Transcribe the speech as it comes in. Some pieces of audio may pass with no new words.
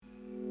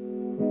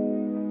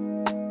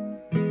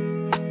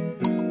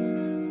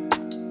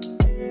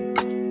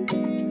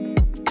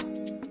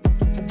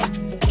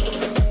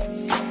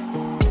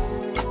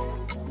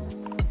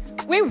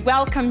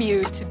welcome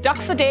you to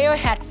Doxa Deo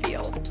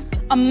Hatfield,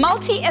 a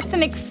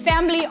multi-ethnic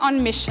family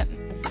on mission,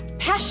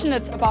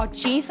 passionate about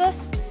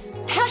Jesus,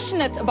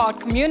 passionate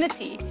about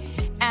community,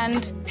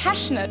 and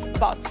passionate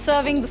about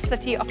serving the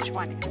city of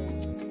Tshwane.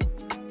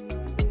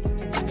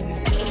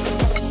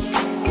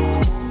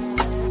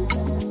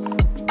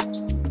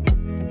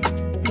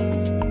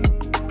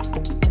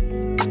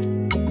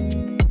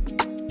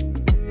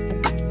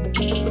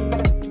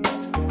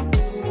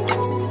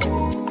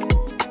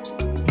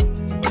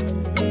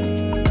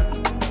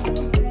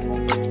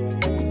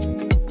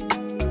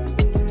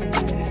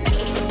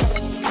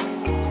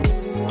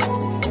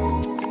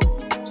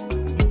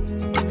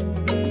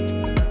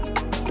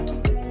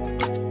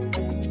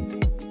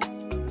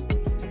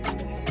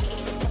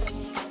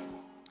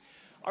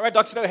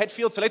 Doxa Deo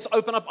Hatfield, so let's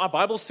open up our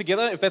Bibles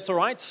together, if that's all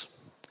right.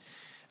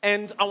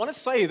 And I want to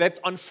say that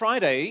on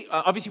Friday,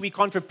 obviously we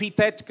can't repeat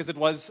that because it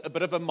was a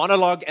bit of a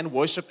monologue and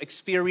worship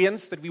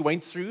experience that we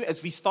went through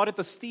as we started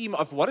this theme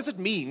of what does it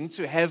mean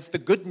to have the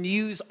good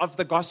news of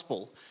the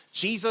gospel.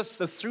 Jesus,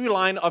 the through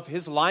line of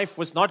his life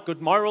was not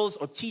good morals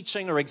or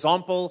teaching or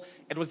example.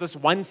 It was this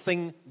one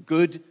thing,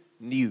 good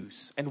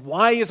news. And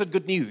why is it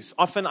good news?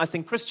 Often I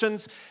think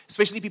Christians,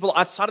 especially people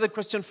outside of the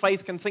Christian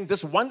faith, can think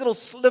this one little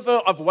sliver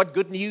of what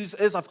good news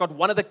is. I've got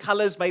one of the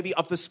colors maybe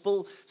of the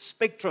full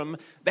spectrum.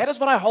 That is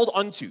what I hold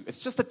on to. It's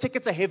just a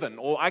ticket to heaven,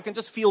 or I can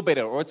just feel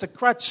better, or it's a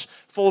crutch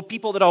for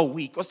people that are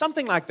weak, or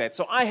something like that.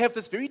 So I have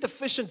this very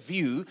deficient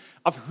view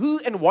of who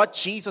and what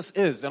Jesus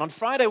is. And on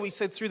Friday we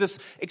said through this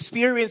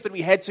experience that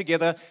we had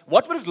together,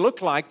 what would it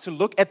look like to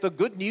look at the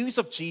good news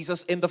of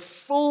Jesus in the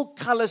full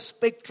color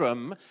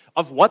spectrum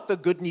of what the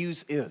good news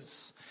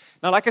is.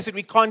 Now, like I said,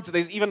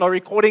 there's even no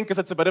recording because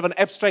it's a bit of an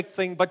abstract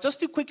thing, but just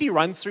to quickly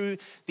run through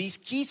these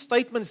key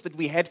statements that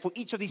we had for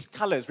each of these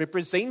colors,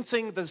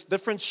 representing these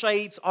different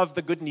shades of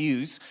the good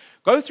news.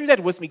 Go through that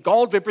with me.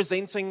 Gold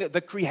representing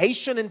the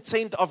creation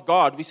intent of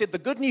God. We said the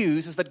good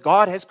news is that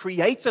God has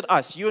created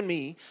us, you and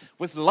me,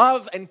 with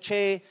love and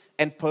care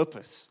and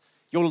purpose.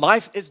 Your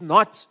life is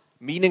not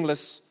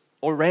meaningless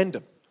or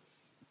random.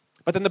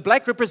 But then the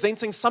black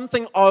representing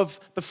something of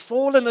the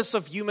fallenness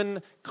of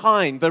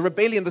humankind, the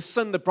rebellion, the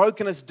sin, the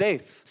brokenness,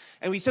 death.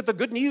 And we said the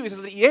good news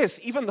is that yes,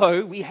 even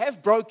though we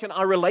have broken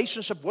our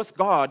relationship with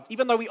God,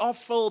 even though we are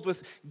filled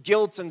with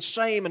guilt and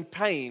shame and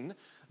pain,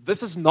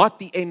 this is not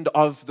the end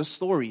of the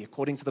story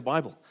according to the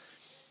Bible.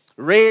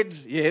 Red,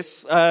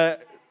 yes,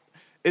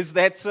 is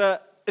that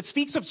it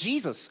speaks of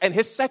Jesus and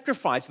his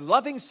sacrifice,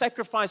 loving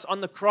sacrifice on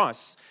the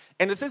cross.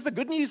 And it says the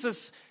good news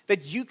is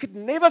that you could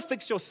never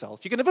fix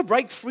yourself. You can never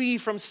break free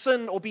from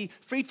sin or be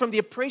freed from the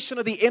oppression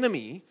of the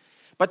enemy,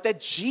 but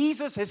that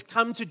Jesus has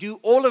come to do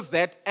all of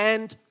that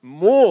and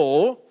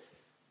more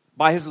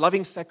by his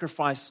loving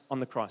sacrifice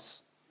on the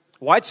cross.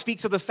 White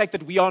speaks of the fact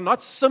that we are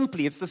not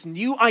simply, it's this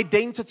new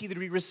identity that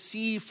we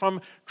receive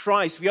from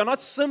Christ. We are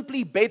not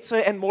simply better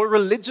and more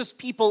religious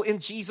people in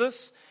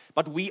Jesus,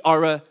 but we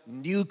are a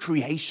new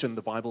creation,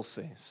 the Bible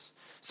says.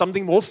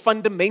 Something more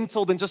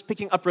fundamental than just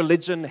picking up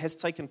religion has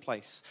taken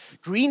place.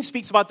 Green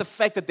speaks about the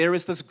fact that there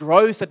is this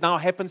growth that now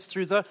happens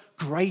through the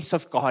grace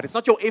of God. It's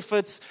not your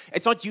efforts.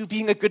 It's not you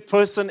being a good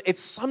person.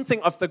 It's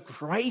something of the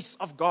grace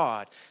of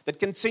God that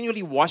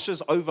continually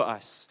washes over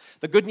us.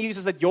 The good news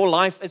is that your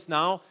life is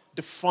now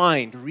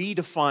defined,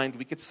 redefined,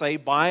 we could say,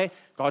 by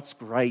God's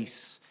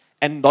grace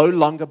and no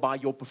longer by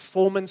your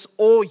performance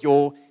or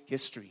your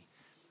history.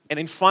 And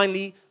then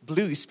finally,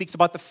 blue speaks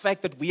about the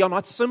fact that we are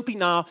not simply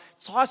now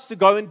tasked to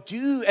go and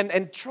do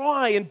and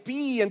try and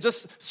be and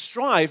just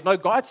strive. No,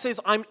 God says,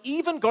 I'm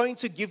even going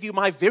to give you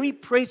my very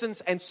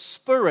presence and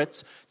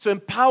spirit to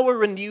empower,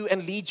 renew,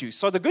 and lead you.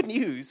 So the good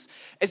news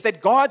is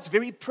that God's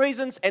very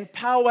presence and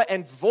power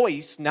and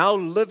voice now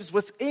lives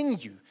within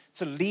you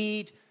to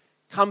lead,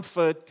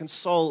 comfort,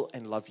 console,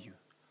 and love you.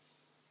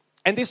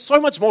 And there's so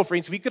much more,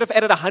 friends. We could have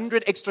added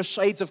 100 extra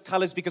shades of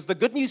colors because the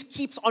good news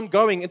keeps on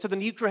going into the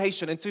new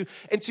creation, into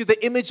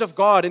the image of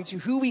God, into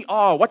who we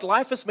are, what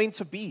life is meant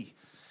to be.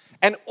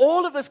 And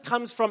all of this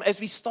comes from,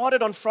 as we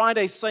started on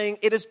Friday, saying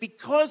it is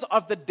because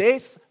of the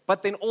death,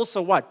 but then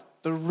also what?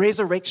 The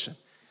resurrection.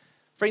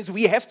 Friends,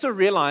 we have to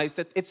realize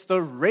that it's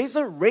the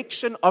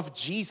resurrection of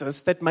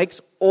Jesus that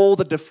makes all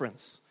the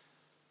difference.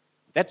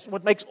 That's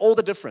what makes all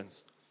the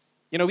difference.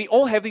 You know, we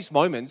all have these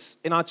moments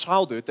in our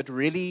childhood that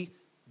really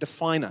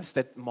define us,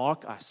 that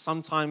mark us,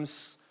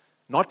 sometimes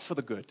not for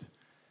the good.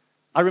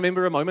 I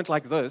remember a moment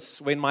like this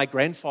when my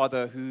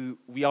grandfather, who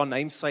we are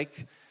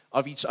namesake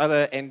of each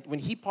other, and when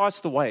he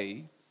passed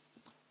away,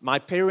 my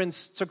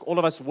parents took all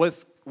of us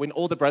with when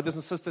all the brothers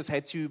and sisters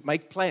had to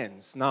make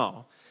plans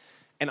now.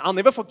 And I'll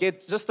never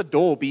forget just the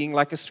door being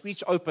like a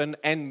screech open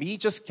and me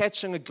just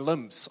catching a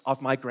glimpse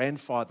of my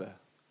grandfather,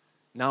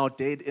 now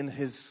dead in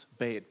his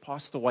bed,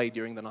 passed away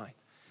during the night.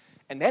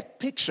 And that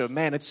picture,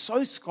 man, it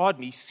so scarred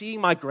me,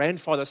 seeing my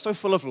grandfather so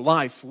full of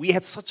life. We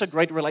had such a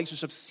great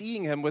relationship,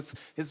 seeing him with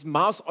his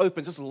mouth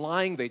open, just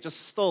lying there,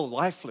 just still,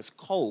 lifeless,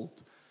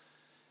 cold.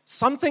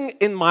 Something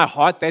in my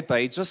heart that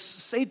day just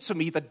said to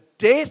me that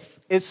death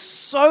is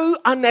so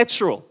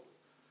unnatural.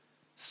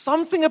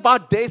 Something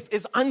about death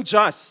is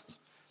unjust.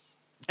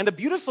 And the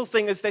beautiful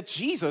thing is that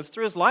Jesus,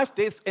 through his life,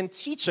 death, and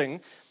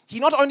teaching, he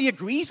not only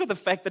agrees with the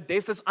fact that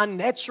death is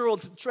unnatural,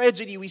 it's a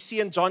tragedy. We see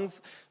in John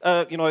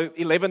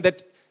 11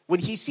 that when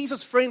he sees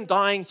his friend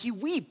dying, he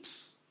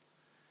weeps.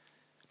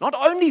 Not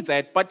only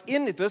that, but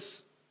in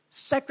this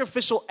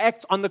sacrificial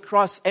act on the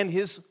cross and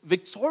his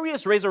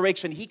victorious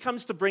resurrection, he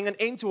comes to bring an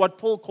end to what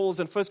Paul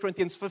calls in 1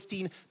 Corinthians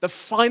 15, the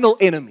final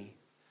enemy.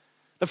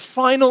 The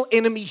final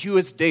enemy who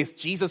is death.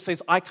 Jesus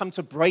says, I come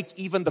to break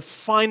even the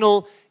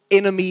final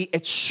enemy.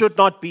 It should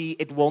not be,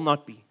 it will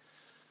not be.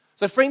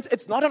 So friends,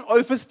 it's not an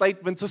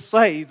overstatement to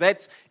say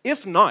that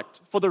if not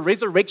for the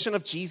resurrection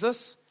of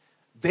Jesus,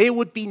 there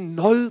would be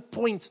no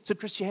point to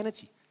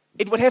Christianity.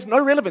 It would have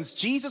no relevance.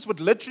 Jesus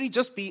would literally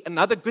just be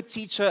another good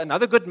teacher,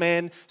 another good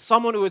man,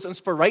 someone who is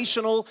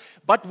inspirational.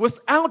 But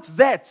without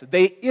that,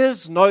 there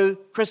is no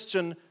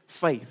Christian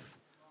faith.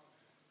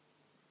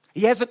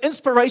 He has an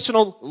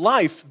inspirational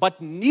life,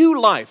 but new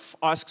life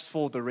asks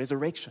for the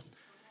resurrection.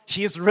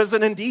 He is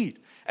risen indeed.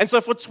 And so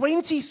for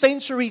 20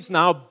 centuries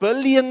now,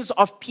 billions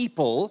of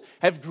people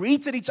have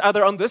greeted each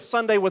other on this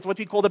Sunday with what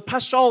we call the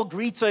Paschal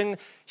greeting.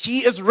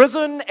 He is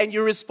risen, and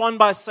you respond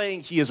by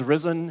saying, He is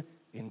risen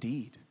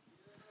indeed.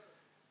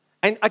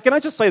 And can I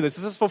just say this?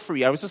 This is for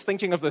free. I was just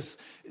thinking of this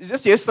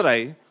just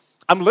yesterday.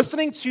 I'm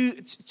listening to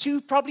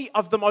two probably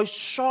of the most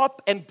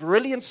sharp and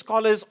brilliant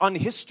scholars on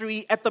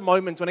history at the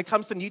moment when it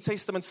comes to New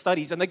Testament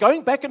studies. And they're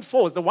going back and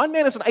forth. The one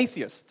man is an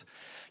atheist.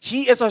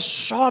 He is a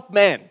sharp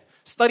man,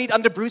 studied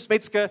under Bruce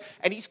Metzger,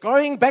 and he's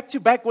going back to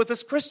back with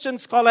this Christian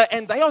scholar,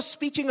 and they are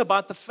speaking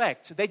about the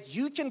fact that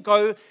you can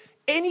go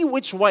any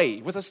which way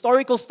with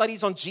historical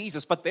studies on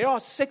Jesus, but there are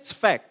 6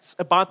 facts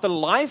about the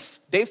life,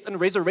 death, and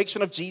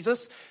resurrection of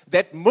Jesus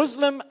that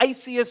Muslim,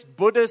 atheist,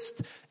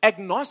 Buddhist,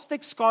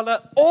 agnostic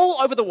scholar all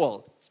over the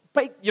world,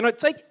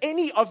 take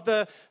any of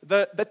the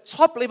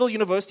top level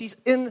universities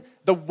in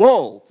the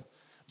world,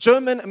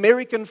 German,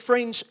 American,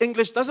 French,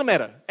 English, doesn't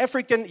matter,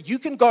 African, you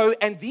can go,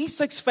 and these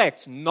 6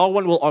 facts no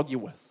one will argue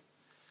with.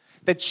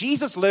 That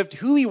Jesus lived,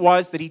 who he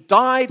was, that he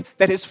died,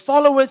 that his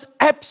followers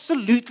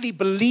absolutely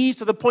believed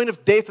to the point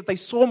of death that they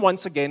saw him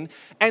once again,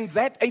 and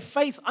that a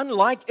faith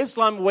unlike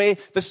Islam where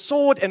the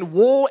sword and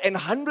war and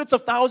hundreds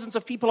of thousands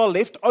of people are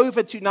left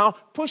over to now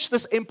push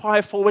this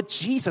empire forward,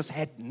 Jesus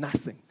had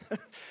nothing.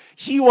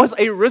 He was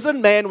a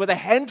risen man with a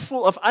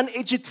handful of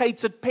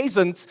uneducated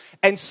peasants,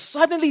 and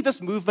suddenly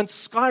this movement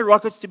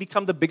skyrockets to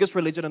become the biggest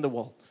religion in the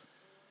world.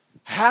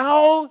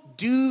 How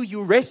do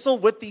you wrestle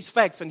with these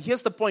facts? And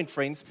here's the point,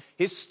 friends.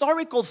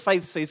 Historical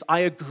faith says,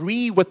 I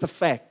agree with the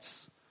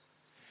facts.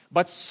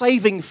 But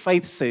saving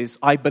faith says,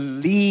 I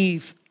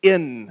believe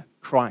in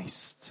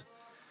Christ.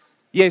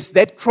 Yes,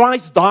 that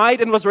Christ died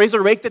and was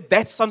resurrected,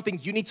 that's something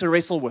you need to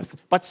wrestle with.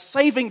 But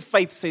saving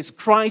faith says,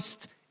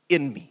 Christ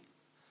in me.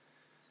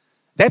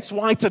 That's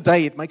why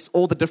today it makes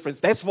all the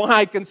difference. That's why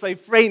I can say,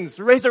 friends,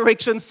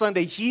 Resurrection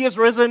Sunday, He is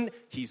risen.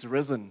 He's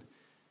risen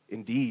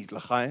indeed.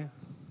 Lachai.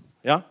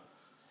 Yeah?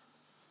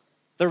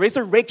 The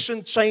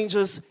resurrection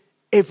changes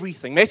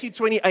everything. Matthew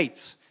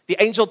 28, the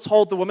angel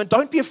told the woman,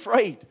 don't be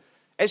afraid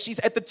as she's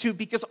at the tomb,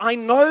 because I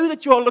know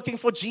that you are looking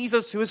for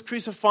Jesus who is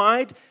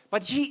crucified,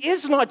 but He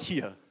is not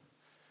here.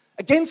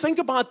 Again, think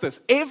about this.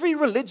 Every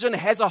religion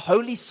has a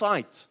holy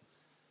site,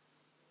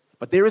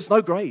 but there is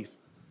no grave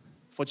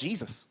for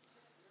Jesus.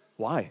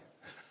 Why?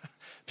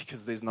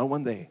 Because there's no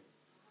one there.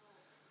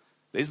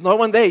 There's no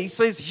one there. He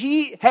says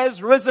He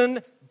has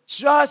risen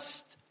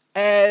just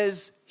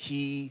as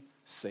He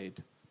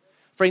said.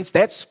 Friends,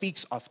 that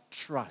speaks of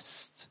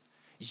trust.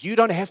 You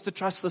don't have to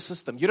trust the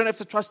system. You don't have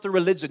to trust the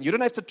religion. You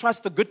don't have to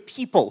trust the good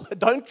people.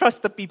 Don't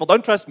trust the people.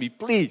 Don't trust me,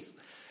 please.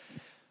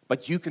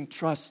 But you can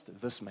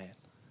trust this man.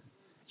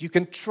 You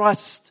can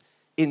trust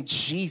in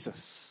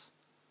Jesus.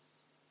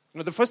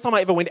 The first time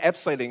I ever went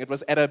abseiling, it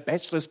was at a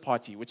bachelor's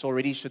party, which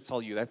already should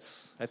tell you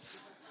that's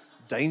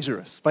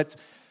dangerous. But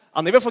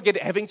I'll never forget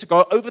having to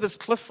go over this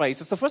cliff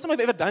face. It's the first time I've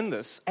ever done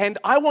this. And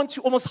I want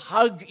to almost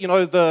hug,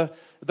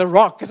 the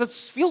rock, because it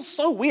feels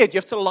so weird. You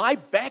have to lie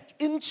back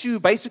into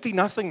basically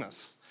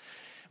nothingness.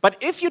 But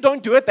if you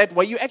don't do it that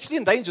way, you're actually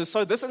in danger.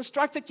 So this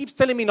instructor keeps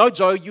telling me, no,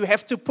 Joe, you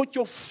have to put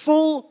your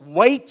full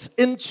weight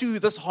into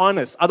this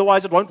harness.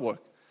 Otherwise, it won't work.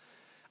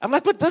 I'm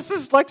like, but this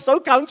is like so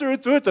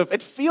counterintuitive.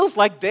 It feels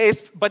like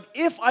death, but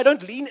if I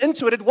don't lean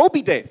into it, it will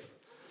be death.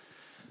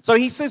 So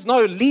he says,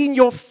 no, lean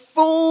your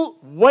full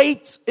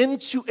weight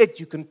into it.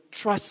 You can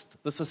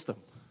trust the system.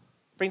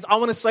 Friends, I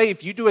want to say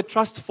if you do a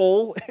trust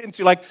fall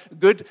into like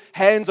good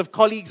hands of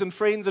colleagues and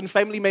friends and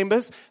family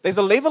members, there's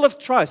a level of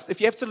trust.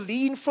 If you have to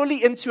lean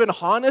fully into and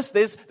harness,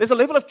 there's a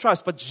level of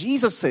trust. But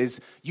Jesus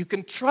says, you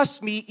can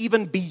trust me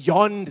even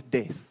beyond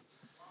death.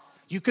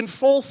 You can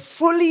fall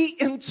fully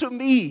into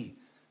me.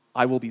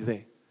 I will be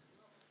there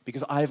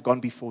because I have gone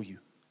before you.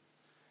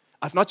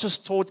 I've not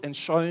just taught and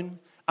shown.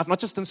 I've not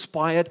just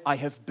inspired. I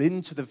have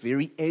been to the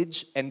very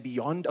edge and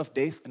beyond of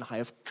death, and I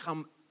have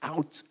come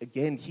out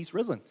again. He's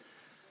risen.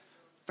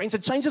 Friends,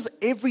 it changes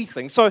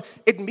everything. So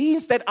it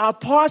means that our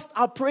past,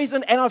 our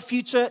present, and our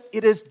future,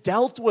 it is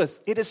dealt with.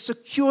 It is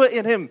secure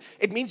in Him.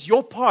 It means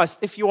your past,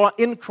 if you are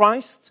in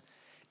Christ,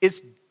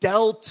 is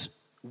dealt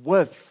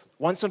with,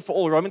 once and for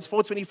all. Romans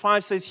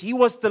 4:25 says, He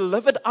was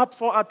delivered up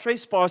for our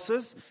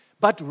trespasses,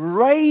 but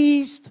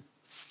raised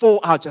for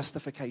our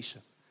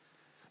justification.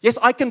 Yes,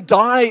 I can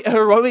die a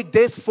heroic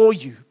death for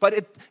you, but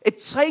it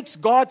takes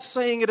God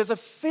saying it is a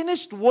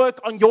finished work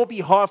on your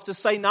behalf to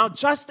say, now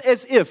just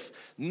as if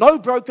no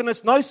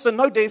brokenness, no sin,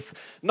 no death,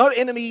 no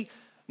enemy,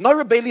 no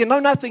rebellion, no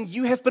nothing,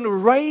 you have been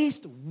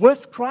raised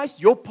with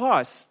Christ. Your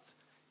past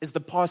is the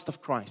past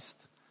of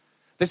Christ.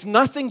 There's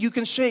nothing you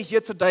can share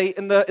here today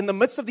in the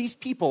midst of these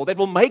people that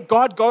will make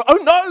God go, oh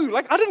no,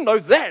 like I didn't know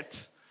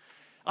that.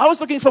 I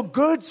was looking for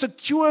good,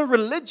 secure,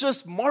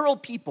 religious, moral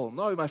people.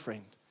 No, my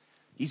friend.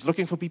 He's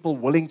looking for people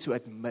willing to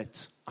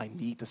admit, I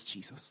need this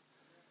Jesus.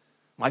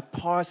 My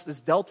past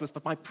is dealt with,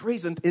 but my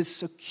present is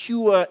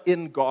secure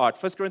in God.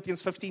 1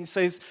 Corinthians 15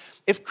 says,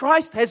 if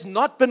Christ has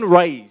not been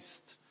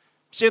raised,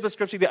 shared the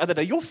scripture the other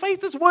day, your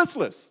faith is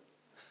worthless.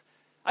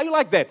 Are you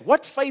like that?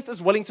 What faith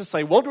is willing to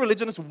say? World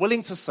religion is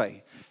willing to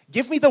say,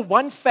 give me the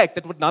one fact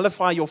that would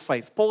nullify your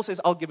faith. Paul says,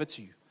 I'll give it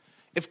to you.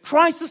 If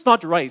Christ is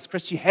not raised,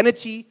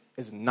 Christianity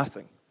is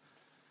nothing.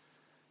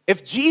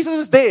 If Jesus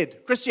is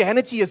dead,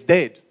 Christianity is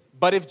dead.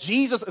 But if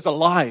Jesus is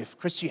alive,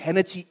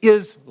 Christianity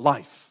is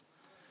life.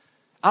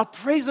 Our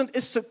present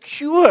is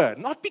secure,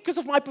 not because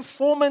of my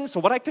performance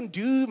or what I can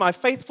do, my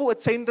faithful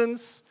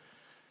attendance.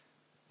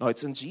 No,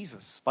 it's in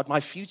Jesus. But my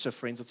future,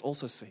 friends, it's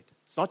also said.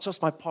 It's not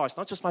just my past,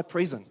 not just my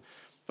present.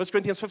 1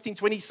 Corinthians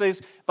 15:20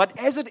 says, but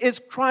as it is,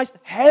 Christ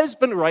has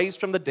been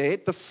raised from the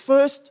dead, the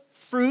first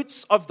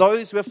fruits of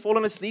those who have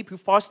fallen asleep,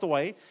 who've passed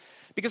away.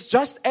 Because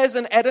just as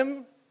in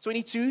Adam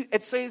 22,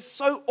 it says,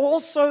 so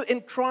also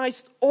in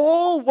Christ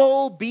all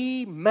will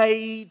be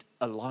made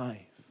alive.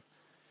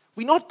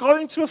 We're not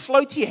going to a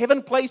floaty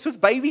heaven place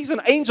with babies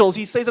and angels.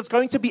 He says it's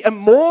going to be a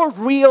more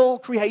real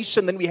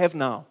creation than we have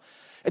now.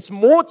 It's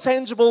more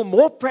tangible,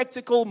 more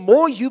practical,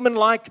 more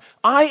human-like.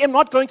 I am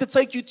not going to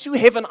take you to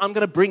heaven. I'm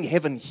going to bring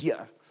heaven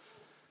here.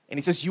 And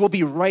he says you will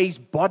be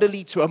raised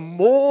bodily to a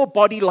more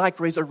body-like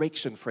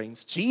resurrection,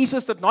 friends.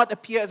 Jesus did not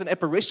appear as an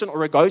apparition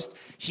or a ghost.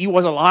 He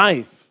was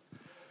alive.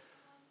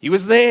 He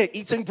was there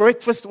eating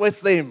breakfast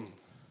with them.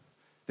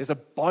 There's a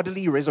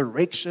bodily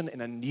resurrection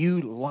and a new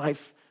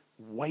life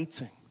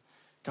waiting.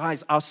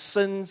 Guys, our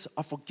sins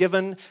are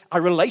forgiven.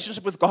 Our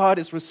relationship with God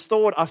is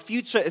restored. Our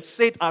future is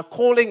set. Our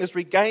calling is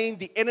regained.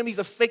 The enemy's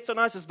effect on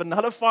us has been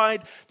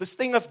nullified. The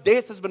sting of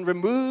death has been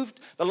removed.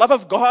 The love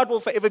of God will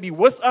forever be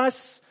with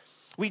us.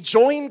 We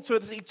join to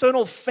this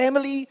eternal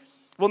family.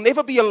 We'll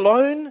never be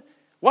alone.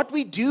 What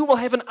we do will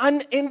have an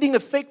unending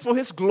effect for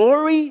His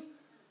glory.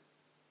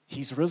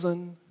 He's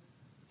risen.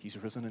 He's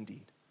risen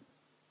indeed.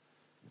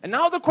 And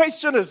now the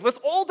question is, with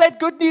all that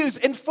good news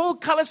in full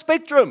color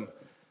spectrum,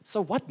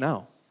 so what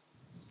now?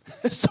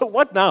 So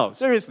what now?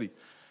 Seriously.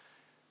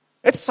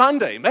 It's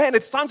Sunday, man.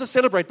 It's time to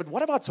celebrate. But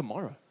what about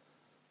tomorrow?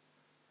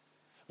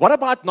 What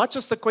about not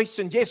just the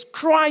question, yes,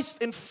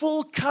 Christ in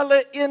full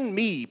color in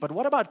me, but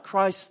what about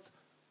Christ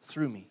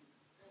through me?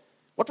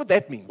 What would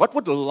that mean? What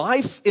would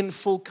life in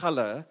full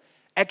color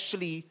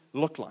actually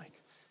look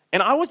like?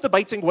 And I was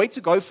debating where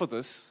to go for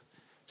this,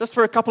 just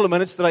for a couple of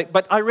minutes today,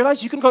 but I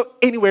realized you can go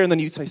anywhere in the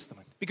New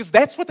Testament, because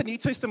that's what the New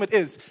Testament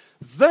is.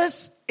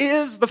 This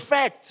is the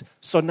fact.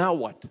 So now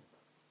what?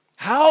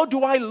 How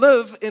do I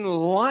live in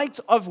light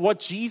of what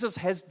Jesus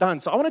has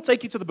done? So I want to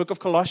take you to the book of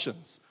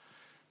Colossians.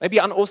 Maybe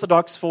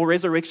unorthodox for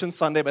Resurrection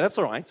Sunday, but that's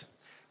all right.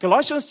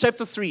 Colossians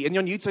chapter 3 in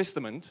your New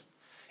Testament.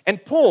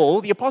 And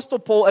Paul, the Apostle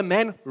Paul, a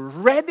man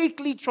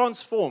radically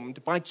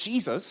transformed by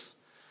Jesus,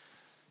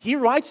 he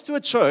writes to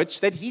a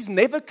church that he's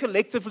never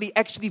collectively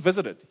actually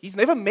visited. He's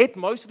never met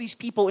most of these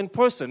people in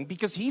person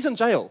because he's in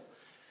jail.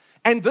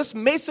 And this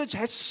message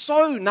has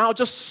so now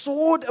just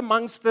soared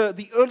amongst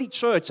the early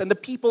church and the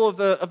people of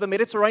the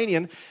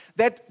Mediterranean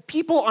that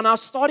people are now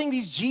starting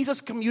these Jesus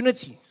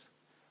communities.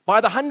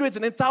 By the hundreds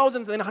and then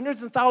thousands and then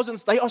hundreds and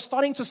thousands, they are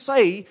starting to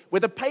say,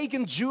 whether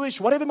pagan, Jewish,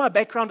 whatever my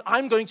background,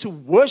 I'm going to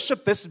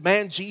worship this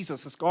man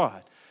Jesus as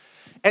God.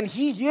 And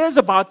he hears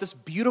about this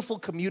beautiful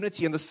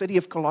community in the city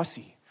of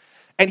Colossae.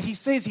 And he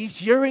says he's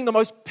hearing the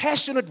most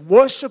passionate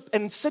worship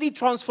and city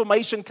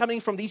transformation coming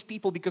from these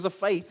people because of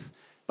faith.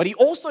 But he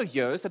also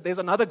hears that there's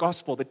another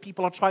gospel that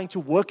people are trying to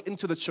work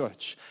into the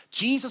church.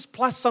 Jesus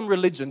plus some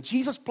religion,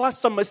 Jesus plus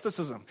some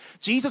mysticism,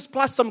 Jesus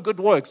plus some good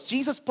works,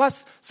 Jesus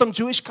plus some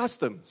Jewish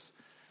customs.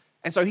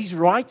 And so he's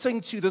writing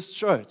to this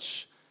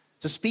church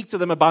to speak to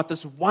them about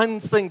this one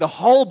thing. The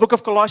whole book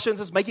of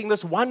Colossians is making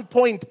this one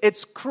point.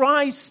 It's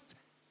Christ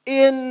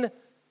in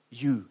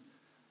you.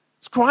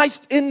 It's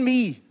Christ in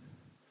me.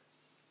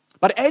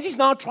 But as he's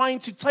now trying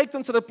to take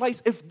them to the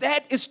place, if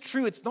that is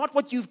true, it's not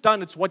what you've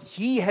done, it's what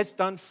he has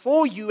done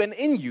for you and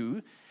in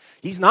you.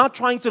 He's now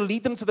trying to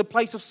lead them to the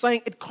place of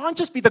saying, it can't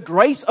just be the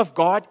grace of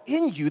God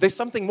in you, there's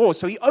something more.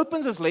 So he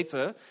opens his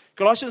letter,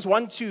 Colossians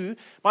 1:2,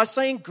 by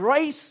saying,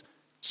 grace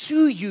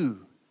to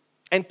you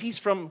and peace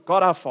from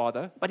God our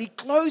Father. But he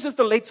closes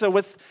the letter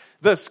with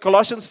this,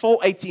 Colossians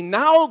 4:18,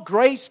 now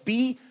grace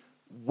be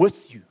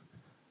with you.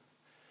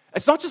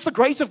 It's not just the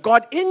grace of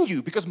God in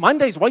you, because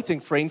Monday's waiting,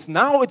 friends.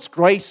 Now it's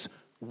grace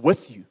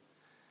with you.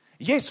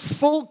 Yes,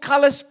 full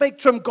color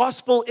spectrum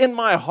gospel in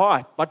my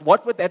heart. But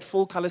what would that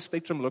full color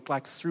spectrum look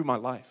like through my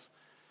life?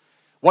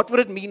 What would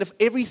it mean if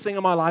everything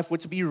in my life were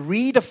to be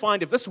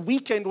redefined? If this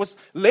weekend was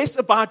less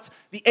about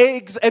the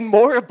eggs and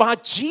more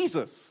about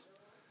Jesus?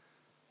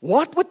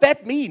 What would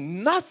that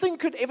mean? Nothing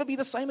could ever be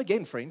the same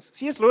again, friends.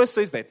 C.S. Lewis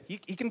says that. He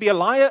can be a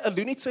liar, a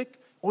lunatic,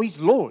 or he's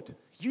Lord.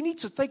 You need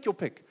to take your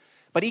pick.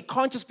 But he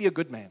can't just be a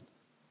good man.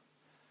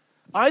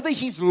 Either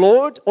he's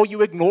Lord, or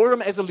you ignore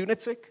him as a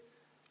lunatic,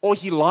 or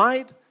he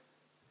lied.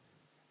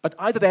 But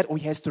either that, or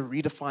he has to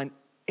redefine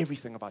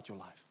everything about your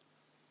life.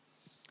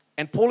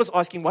 And Paul is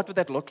asking, what would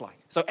that look like?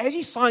 So as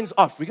he signs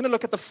off, we're going to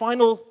look at the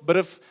final bit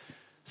of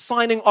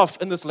signing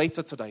off in this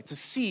letter today to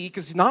see,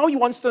 because now he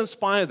wants to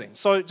inspire them.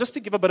 So just to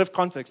give a bit of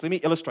context, let me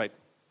illustrate.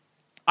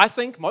 I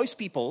think most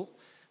people,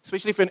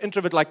 especially if you're an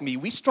introvert like me,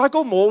 we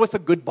struggle more with a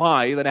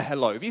goodbye than a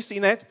hello. Have you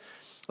seen that?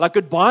 Like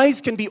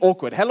goodbyes can be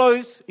awkward.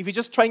 Hellos, if you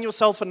just train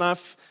yourself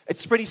enough,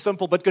 it's pretty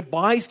simple, but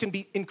goodbyes can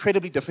be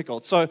incredibly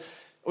difficult. So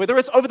whether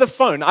it's over the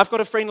phone, I've got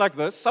a friend like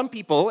this. Some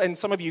people, and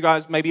some of you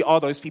guys maybe are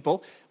those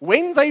people,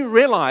 when they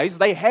realize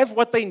they have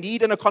what they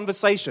need in a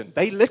conversation,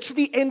 they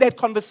literally end that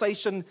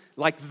conversation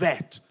like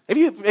that. Have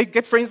you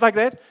get friends like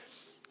that?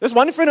 There's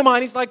one friend of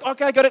mine, he's like,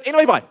 okay, I got it.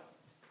 Anyway, bye.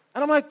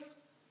 And I'm like,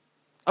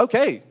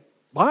 okay,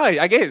 bye,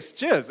 I guess.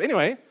 Cheers.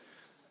 Anyway.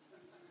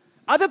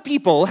 Other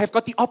people have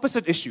got the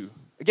opposite issue.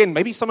 Again,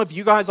 maybe some of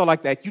you guys are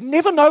like that. You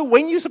never know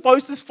when you're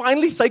supposed to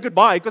finally say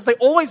goodbye because they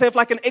always have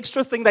like an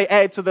extra thing they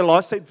add to the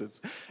last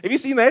sentence. Have you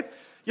seen that?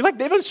 You're like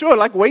never sure,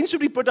 like when should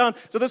we put down?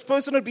 So this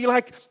person would be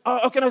like,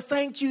 oh, okay, no,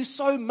 thank you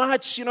so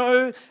much,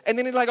 and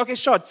then you're like, okay,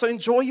 shot. So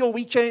enjoy your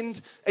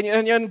weekend,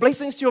 and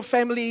blessings to your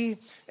family,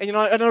 and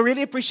and I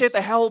really appreciate the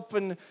help,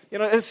 and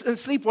and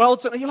sleep well.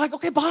 And you're like,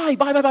 okay, bye.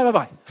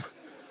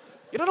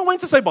 You don't know when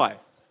to say bye.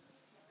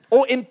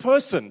 Or in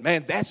person,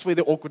 man, that's where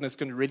the awkwardness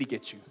can really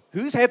get you.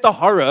 Who's had the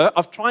horror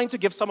of trying to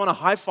give someone a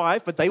high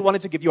five, but they wanted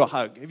to give you a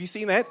hug? Have you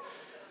seen that?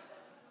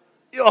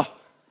 Yeah,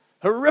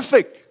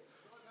 horrific.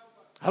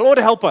 Lord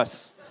help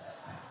us.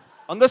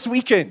 On this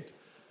weekend,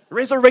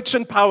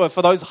 resurrection power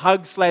for those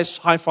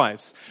hugs/high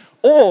fives.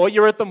 Or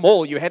you're at the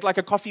mall, you had like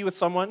a coffee with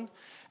someone,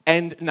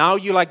 and now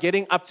you're like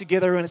getting up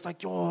together, and it's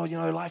like,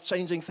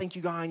 life-changing, thank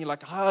you, guy, and you're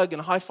like hug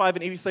and high five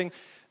and everything.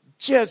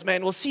 Cheers,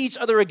 man, we'll see each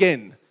other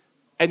again.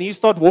 And you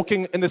start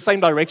walking in the same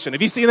direction.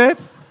 Have you seen that?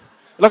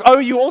 Like, oh,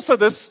 you also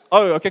this.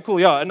 Oh, okay, cool,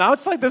 yeah. And now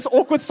it's like this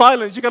awkward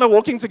silence. You're kind of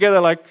walking together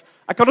like,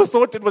 I kind of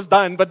thought it was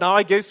done, but now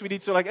I guess we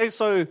need to like, hey,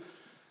 so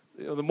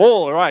the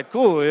mall, all right,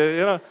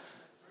 cool.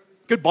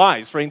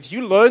 Goodbyes, friends.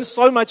 You learn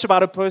so much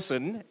about a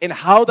person in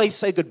how they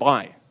say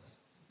goodbye.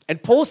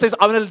 And Paul says,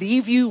 I'm going to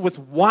leave you with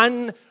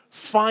one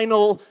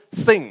final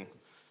thing.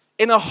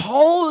 In a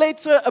whole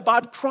letter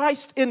about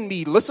Christ in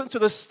me, listen to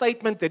the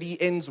statement that he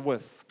ends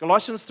with.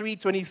 Colossians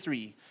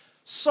 3:23.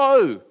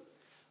 So,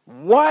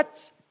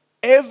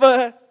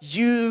 whatever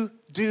you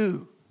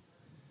do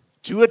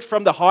it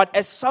from the heart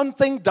as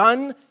something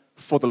done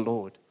for the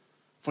Lord,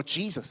 for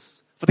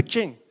Jesus, for the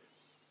King,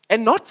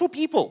 and not for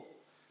people,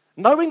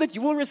 knowing that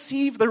you will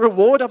receive the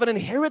reward of an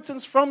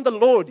inheritance from the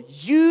Lord.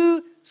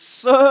 You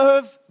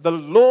serve the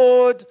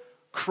Lord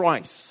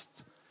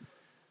Christ.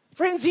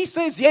 Friends, he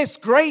says, yes,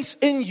 grace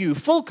in you,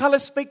 full color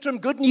spectrum,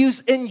 good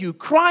news in you,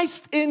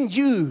 Christ in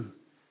you,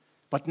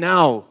 but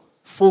now,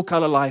 full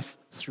color life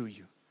through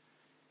you.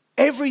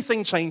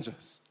 Everything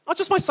changes. Not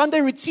just my Sunday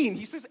routine.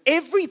 He says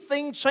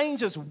everything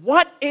changes.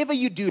 Whatever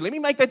you do. Let me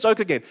make that joke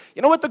again.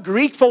 You know what the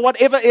Greek for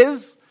whatever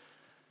is?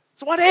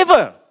 It's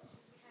whatever.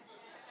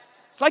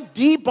 It's like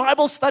deep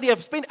Bible study.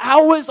 I've spent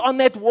hours on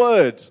that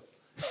word.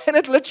 And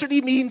it literally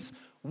means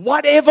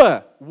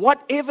whatever.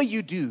 Whatever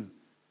you do,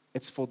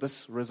 it's for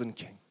this risen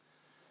King.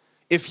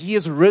 If he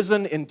is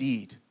risen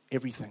indeed,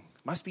 everything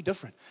must be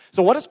different.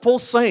 So what is Paul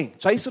saying?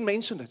 Jason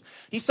mentioned it.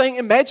 He's saying,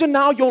 imagine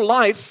now your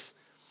life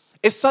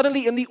is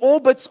suddenly in the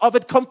orbits of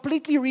it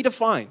completely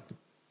redefined.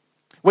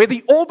 Where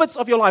the orbits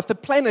of your life, the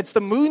planets,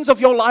 the moons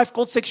of your life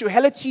called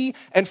sexuality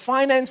and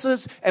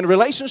finances and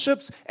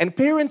relationships and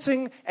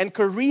parenting and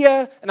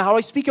career and how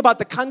I speak about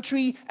the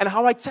country and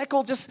how I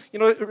tackle just,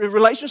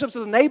 relationships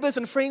with neighbors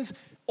and friends,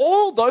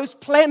 all those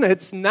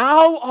planets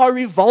now are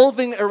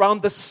revolving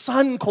around the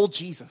sun called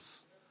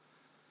Jesus.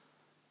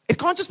 It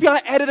can't just be I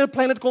added a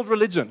planet called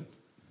religion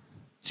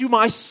to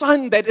my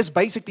sun that is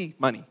basically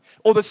money,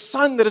 or the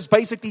sun that is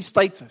basically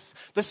status,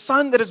 the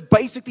sun that is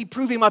basically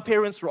proving my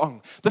parents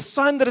wrong, the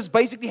sun that is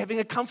basically having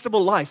a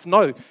comfortable life.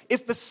 No,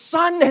 if the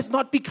sun has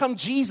not become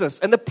Jesus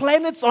and the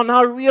planets are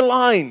now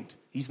realigned,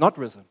 he's not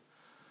risen.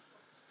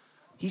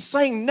 He's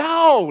saying,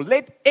 now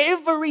let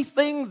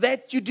everything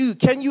that you do,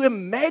 can you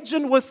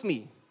imagine with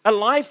me a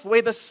life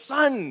where the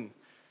sun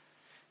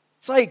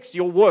takes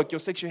your work, your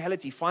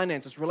sexuality,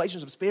 finances,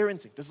 relationships,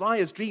 parenting,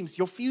 desires, dreams,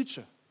 your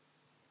future.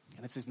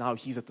 And it says now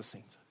he's at the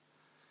center.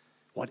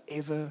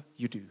 Whatever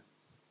you do.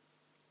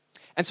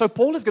 And so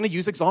Paul is going to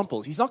use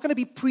examples. He's not going to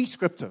be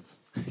prescriptive.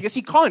 Because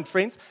he can't,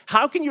 friends.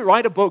 How can you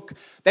write a book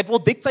that will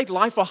dictate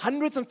life for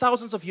hundreds and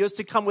thousands of years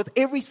to come with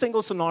every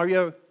single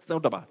scenario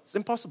thought about? It's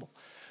impossible.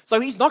 So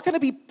he's not going to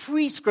be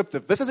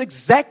prescriptive. This is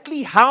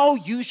exactly how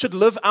you should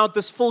live out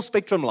this full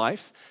spectrum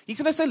life. He's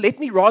going to say, let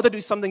me rather do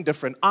something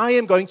different. I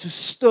am going to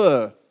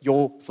stir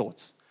your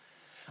thoughts.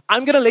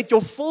 I'm going to let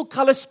your full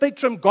color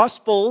spectrum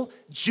gospel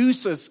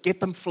juices get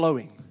them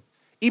flowing.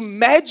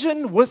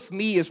 Imagine with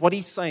me is what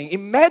he's saying.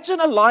 Imagine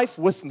a life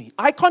with me.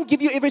 I can't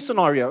give you every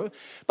scenario,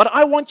 but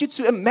I want you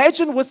to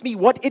imagine with me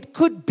what it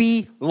could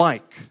be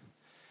like.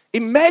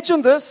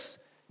 Imagine this.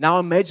 Now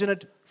imagine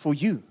it for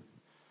you.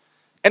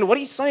 And what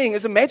he's saying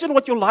is, imagine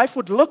what your life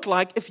would look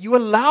like if you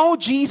allow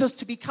Jesus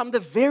to become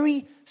the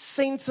very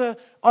center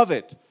of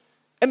it.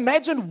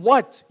 Imagine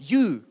what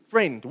you,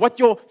 friend, what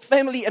your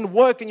family and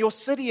work and your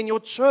city and your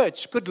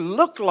church could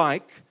look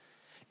like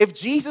if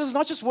Jesus is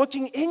not just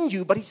working in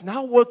you, but he's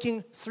now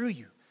working through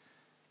you.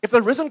 If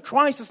the risen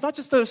Christ is not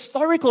just a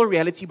historical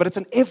reality, but it's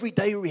an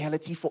everyday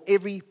reality for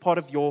every part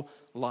of your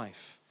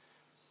life.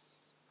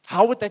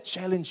 How would that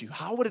challenge you?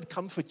 How would it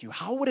comfort you?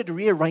 How would it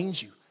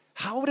rearrange you?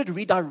 How would it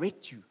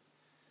redirect you?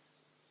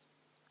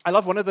 I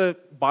love one of the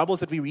Bibles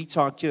that we read to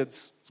our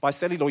kids. It's by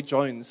Sally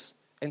Lloyd-Jones.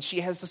 And she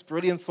has this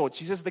brilliant thought.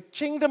 She says, the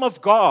kingdom of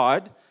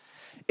God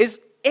is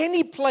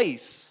any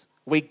place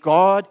where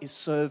God is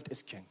served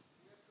as king.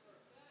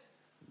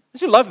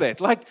 Don't you love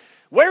that? Like,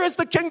 where is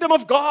the kingdom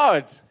of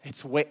God?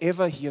 It's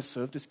wherever he is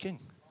served as king.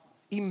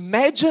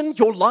 Imagine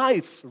your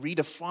life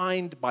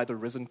redefined by the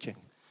risen king.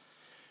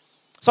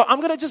 So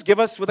I'm going to just give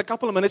us, with a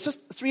couple of minutes,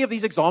 just 3 of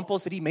these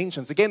examples that he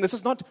mentions. Again, this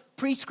is not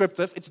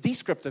prescriptive, it's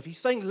descriptive. He's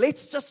saying,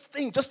 let's just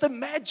think, just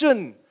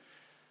imagine.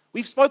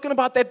 We've spoken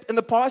about that in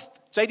the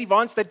past. J.D.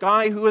 Vance, that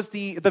guy who was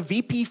the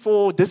VP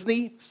for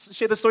Disney,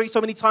 shared the story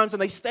so many times,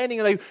 and they're standing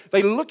and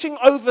they're looking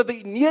over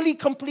the nearly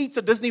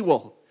completed Disney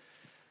World.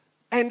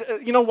 And,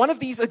 one of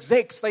these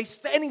execs, they're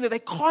standing there, they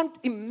can't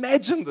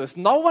imagine this.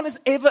 No one has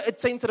ever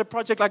attempted a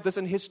project like this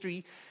in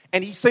history.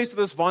 And he says to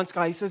this Vance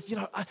guy, he says,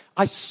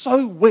 I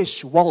so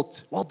wish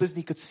Walt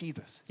Disney could see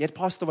this. He had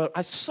passed away.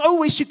 I so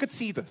wish you could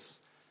see this.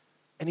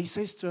 And he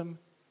says to him,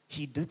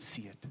 he did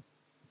see it.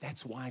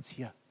 That's why it's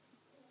here.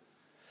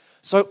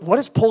 So what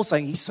is Paul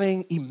saying? He's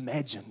saying,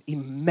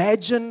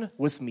 imagine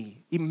with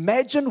me.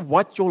 Imagine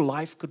what your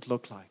life could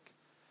look like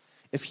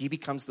if he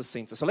becomes the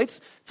center. So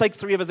let's take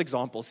 3 of his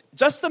examples.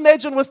 Just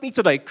imagine with me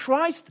today,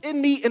 Christ in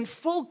me in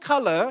full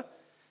color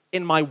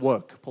in my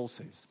work, Paul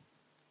says.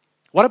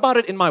 What about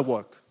it in my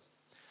work?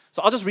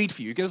 So I'll just read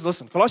for you. You can just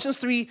listen. Colossians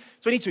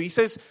 3:22, he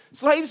says,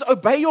 slaves,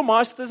 obey your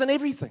masters in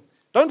everything.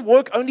 Don't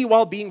work only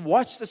while being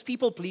watched as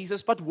people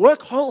pleasers, but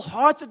work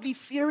wholeheartedly,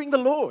 fearing the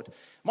Lord.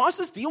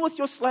 Masters, deal with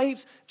your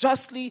slaves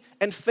justly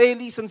and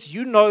fairly, since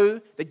you know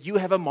that you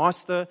have a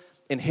master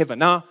in heaven.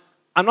 Now,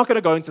 I'm not going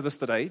to go into this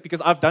today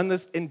because I've done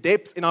this in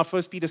depth in our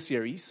 1 Peter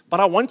series.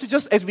 But I want to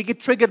just, as we get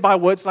triggered by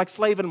words like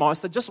slave and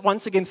master, just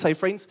once again say,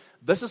 friends,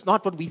 this is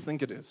not what we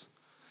think it is.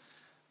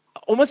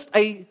 Almost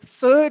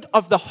 1/3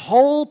 of the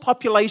whole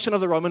population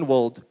of the Roman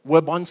world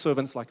were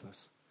bondservants like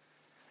this.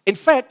 In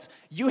fact,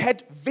 you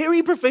had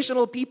very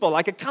professional people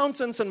like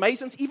accountants and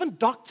masons, even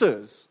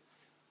doctors,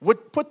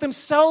 would put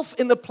themselves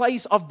in the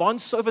place of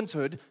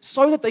bondservanthood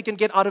so that they can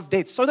get out of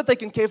debt, so that they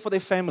can care for their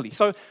family.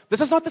 So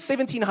this is not the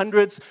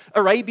 1700s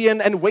Arabian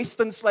and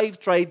Western slave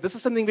trade. This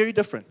is something very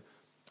different.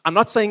 I'm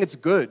not saying it's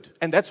good,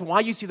 and that's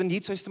why you see the New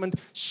Testament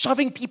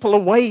shoving people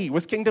away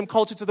with kingdom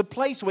culture to the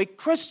place where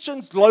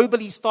Christians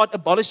globally start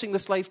abolishing the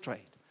slave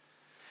trade.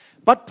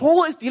 But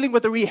Paul is dealing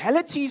with the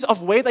realities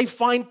of where they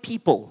find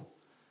people.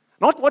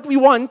 Not what we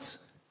want,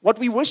 what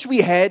we wish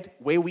we had,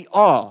 where we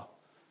are.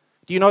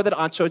 Do you know that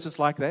our church is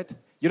like that?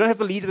 You don't have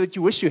the leader that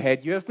you wish you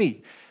had, you have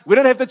me. We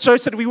don't have the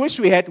church that we wish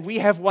we had, we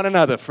have one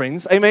another,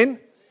 friends. Amen?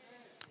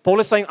 Paul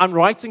is saying, I'm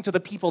writing to the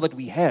people that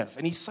we have.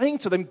 And he's saying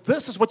to them,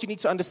 this is what you need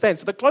to understand.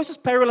 So the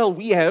closest parallel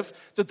we have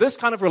to this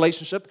kind of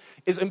relationship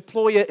is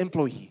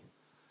employer-employee.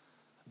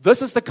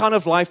 This is the kind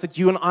of life that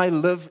you and I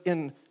live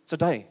in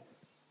today.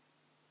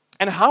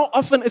 And how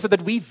often is it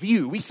that we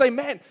say,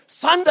 man,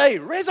 Sunday,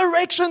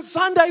 Resurrection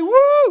Sunday,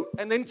 woo!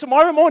 And then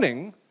tomorrow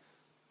morning,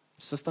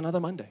 it's just another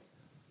Monday.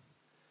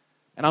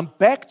 And I'm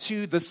back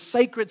to the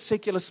sacred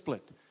secular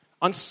split.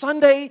 On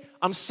Sunday,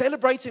 I'm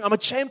celebrating, I'm a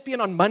champion.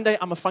 On Monday,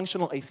 I'm a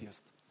functional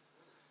atheist.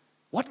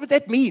 What would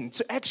that mean?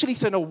 To actually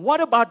say, no,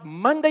 what about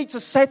Monday to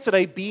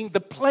Saturday being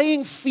the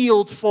playing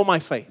field for my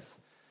faith?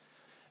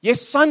 Yes,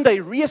 Sunday,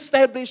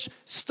 reestablish,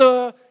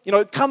 stir,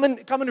 come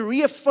and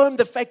reaffirm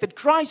the fact that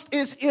Christ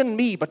is in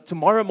me, but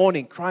tomorrow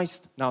morning,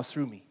 Christ now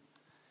through me.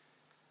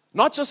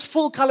 Not just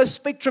full color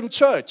spectrum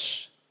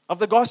church of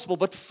the gospel,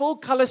 but full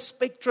color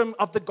spectrum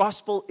of the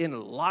gospel in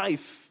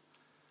life.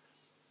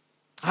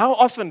 How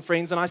often,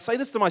 friends, and I say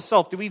this to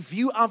myself, do we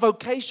view our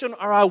vocation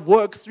or our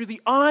work through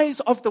the eyes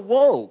of the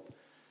world?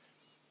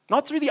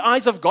 Not through the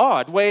eyes of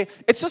God, where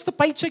it's just a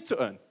paycheck to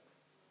earn.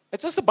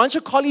 It's just a bunch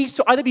of colleagues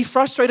to either be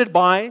frustrated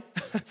by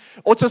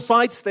or to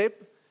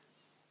sidestep.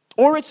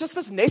 Or it's just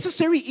this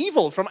necessary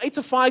evil from 8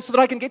 to 5 so that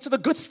I can get to the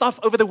good stuff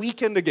over the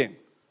weekend again.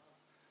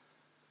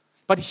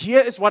 But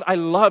here is what I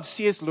love.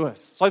 C.S.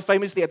 Lewis, so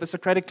famously at the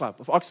Socratic Club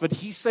of Oxford,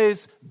 he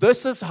says,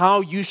 this is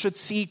how you should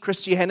see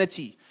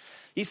Christianity.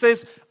 He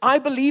says, I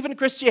believe in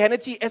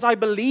Christianity as I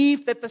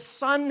believe that the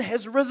sun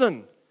has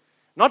risen.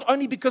 Not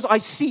only because I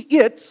see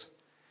it,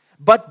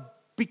 but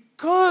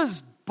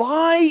because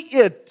by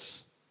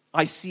it,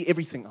 I see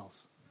everything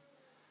else.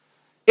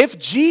 If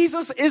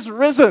Jesus is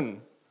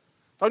risen,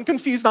 don't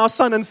confuse now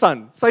sun and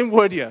sun, same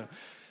word here.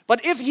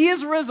 But if he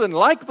is risen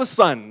like the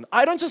sun,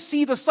 I don't just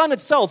see the sun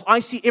itself, I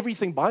see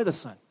everything by the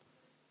sun.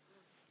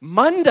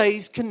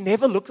 Mondays can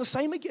never look the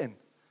same again.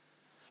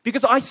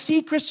 Because I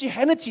see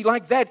Christianity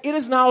like that. It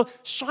is now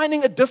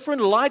shining a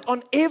different light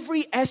on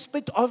every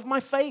aspect of my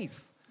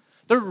faith.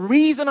 The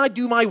reason I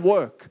do my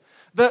work,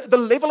 the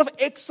level of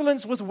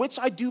excellence with which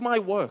I do my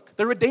work,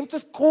 the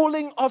redemptive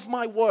calling of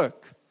my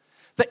work,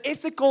 the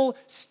ethical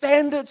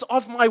standards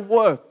of my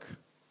work,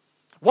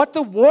 what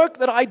the work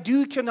that I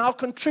do can now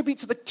contribute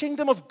to the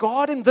kingdom of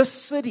God in this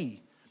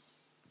city.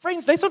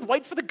 Friends, let's not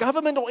wait for the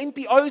government or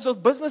NPOs or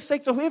business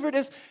sector, whoever it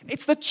is.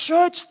 It's the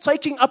church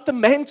taking up the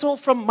mantle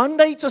from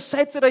Monday to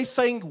Saturday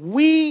saying,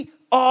 we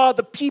are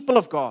the people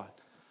of God.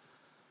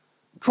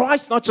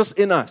 Christ not just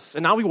in us,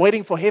 and now we're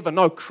waiting for heaven.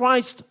 No,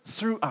 Christ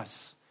through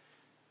us.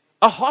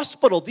 A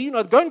hospital, do you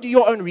know, go and do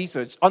your own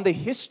research on the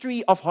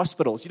history of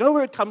hospitals. You know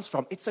where it comes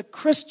from? It's a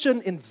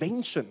Christian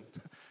invention.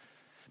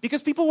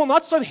 Because people were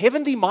not so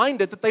heavenly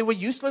minded that they were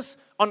useless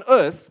on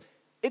earth.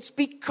 It's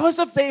because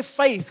of their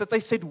faith that they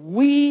said,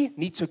 we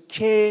need to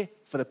care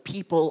for the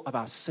people of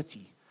our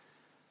city.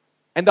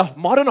 And the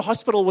modern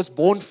hospital was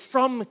born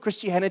from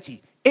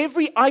Christianity.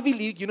 Every Ivy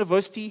League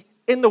university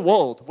in the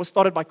world was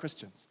started by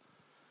Christians.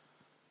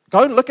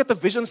 Go and look at the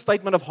vision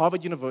statement of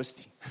Harvard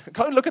University.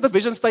 Go and look at the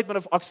vision statement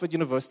of Oxford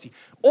University.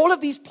 All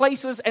of these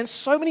places and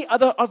so many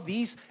other of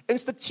these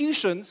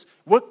institutions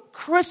were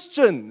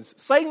Christians,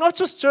 saying not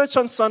just church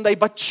on Sunday,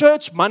 but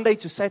church Monday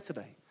to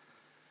Saturday.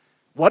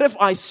 What if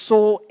I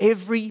saw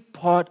every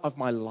part of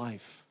my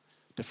life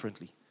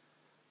differently?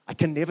 I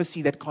can never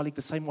see that colleague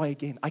the same way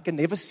again. I can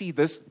never see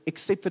this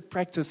accepted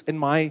practice in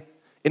my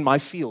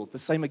field the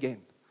same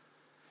again.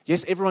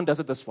 Yes, everyone does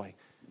it this way,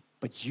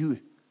 but you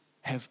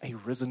have a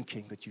risen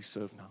king that you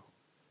serve now.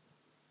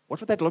 What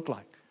would that look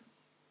like?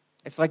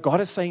 It's like God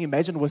is saying,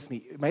 imagine with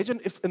me. Imagine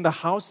if in the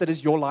house that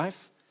is your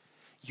life,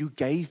 you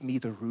gave me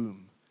the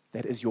room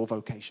that is your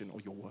vocation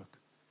or your work.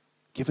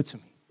 Give it to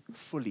me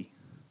fully.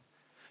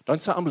 Don't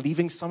say, I'm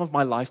leaving some of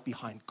my life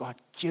behind. God,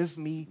 give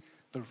me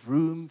the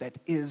room that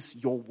is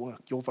your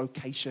work, your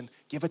vocation.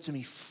 Give it to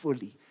me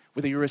fully.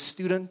 Whether you're a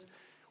student,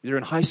 whether you're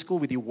in high school,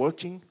 whether you're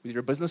working, whether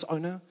you're a business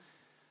owner,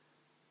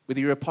 whether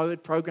you're a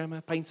poet,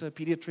 programmer, painter,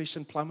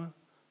 pediatrician, plumber,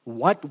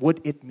 what would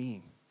it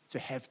mean to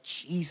have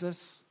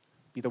Jesus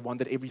be the one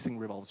that everything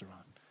revolves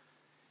around?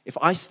 If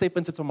I step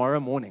into tomorrow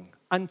morning,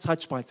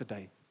 untouched by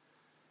today,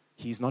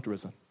 he's not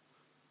risen.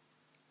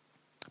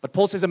 But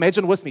Paul says,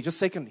 imagine with me, just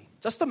secondly.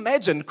 Just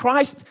imagine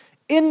Christ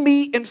in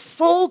me in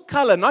full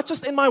color, not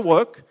just in my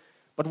work,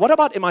 but what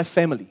about in my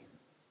family?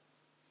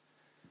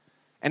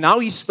 And now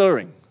he's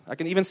stirring. I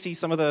can even see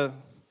some of the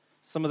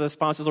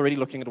spouses already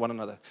looking at one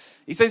another.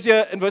 He says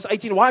here in verse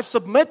 18, wives,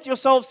 submit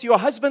yourselves to your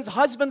husbands.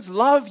 Husbands,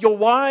 love your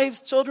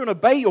wives. Children,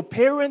 obey your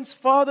parents.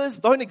 Fathers,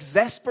 don't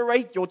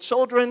exasperate your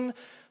children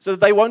so that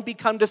they won't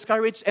become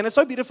discouraged. And it's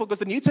so beautiful because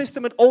the New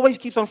Testament always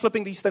keeps on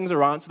flipping these things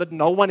around so that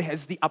no one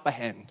has the upper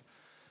hand.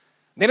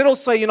 And then it'll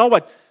say, you know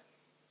what?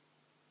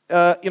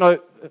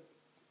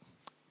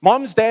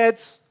 Moms,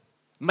 dads,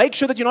 make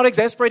sure that you're not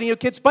exasperating your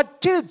kids. But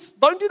kids,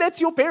 don't do that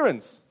to your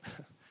parents.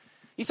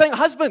 He's saying,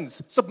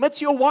 husbands, submit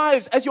to your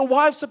wives as your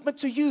wives submit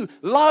to you.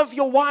 Love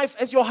your wife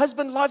as your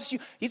husband loves you.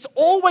 It's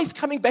always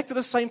coming back to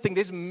the same thing.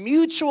 There's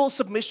mutual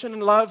submission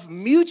and love,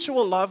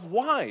 mutual love.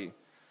 Why?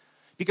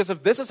 Because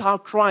if this is how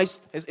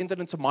Christ has entered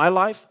into my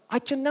life, I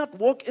cannot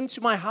walk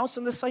into my house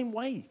in the same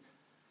way.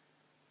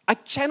 I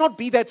cannot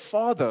be that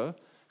father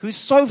who's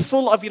so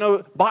full of,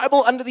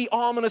 Bible under the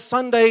arm on a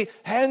Sunday,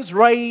 hands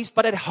raised,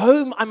 but at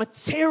home I'm a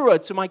terror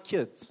to my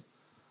kids.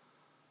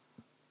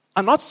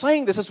 I'm not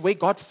saying this is where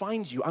God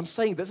finds you. I'm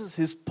saying this is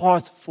his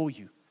path for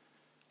you.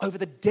 Over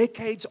the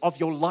decades of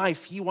your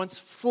life, he wants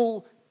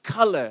full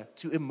color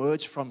to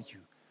emerge from you.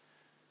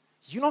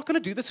 You're not going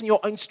to do this in your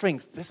own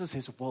strength. This is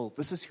his will.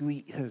 This is who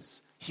he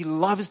is. He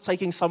loves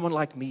taking someone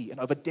like me and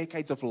over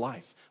decades of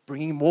life,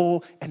 bringing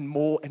more and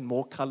more and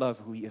more color of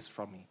who he is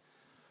from me.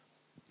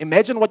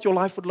 Imagine what your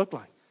life would look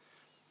like.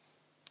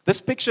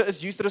 This picture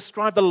is used to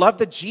describe the love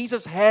that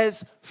Jesus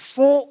has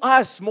for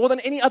us more than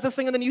any other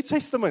thing in the New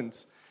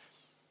Testament.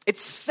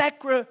 It's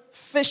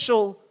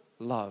sacrificial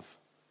love.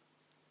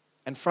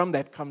 And from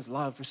that comes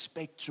love,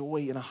 respect,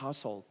 joy in a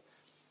household.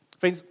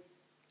 Friends,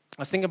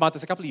 I was thinking about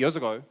this a couple of years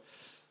ago.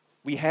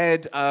 We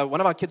had one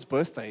of our kids'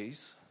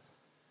 birthdays.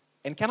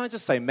 And can I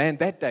just say, man,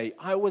 that day,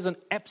 I was an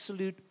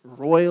absolute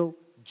royal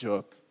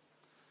jerk.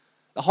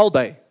 The whole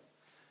day.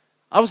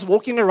 I was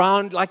walking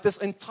around like this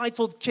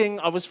entitled king.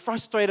 I was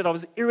frustrated. I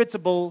was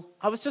irritable.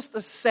 I was just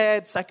a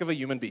sad sack of a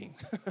human being.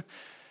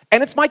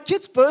 And it's my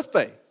kid's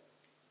birthday.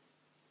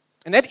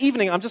 And that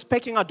evening, I'm just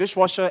packing our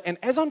dishwasher, and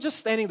as I'm just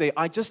standing there,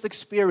 I just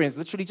experienced,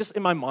 literally just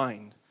in my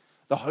mind,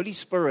 the Holy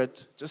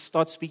Spirit just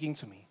starts speaking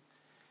to me.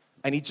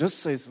 And he just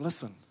says,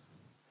 listen,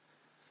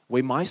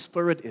 Where my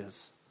Spirit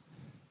is,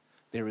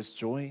 there is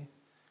joy,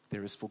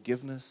 there is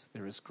forgiveness,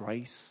 there is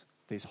grace,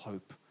 there's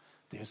hope.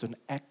 There's an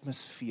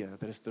atmosphere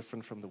that is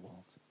different from the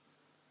world.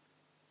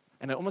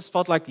 And it almost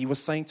felt like he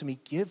was saying to me,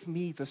 give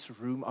me this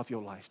room of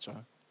your life,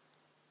 Joe.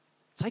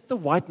 Take the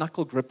white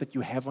knuckle grip that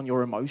you have on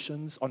your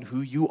emotions, on who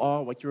you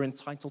are, what you're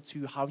entitled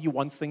to, how you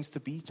want things to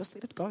be. Just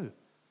let it go.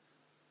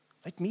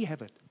 Let me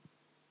have it.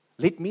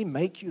 Let me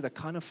make you the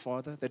kind of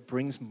father that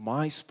brings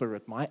my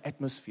Spirit, my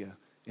atmosphere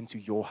into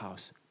your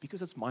house,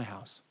 because it's my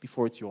house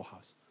before it's your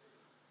house.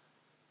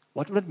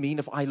 What would it mean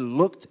if I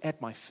looked at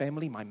my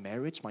family, my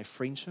marriage, my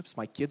friendships,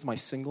 my kids, my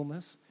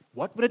singleness?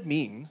 What would it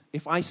mean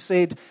if I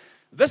said,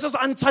 this is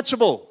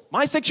untouchable,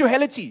 my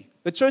sexuality?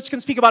 The church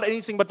can speak about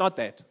anything but not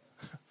that.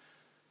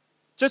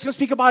 Church can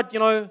speak about,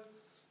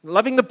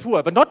 loving the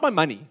poor, but not my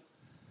money.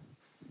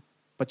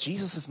 But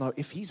Jesus says, no,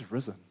 if he's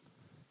risen,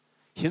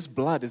 his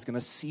blood is going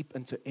to seep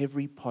into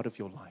every part of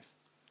your life.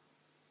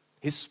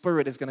 His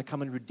Spirit is going to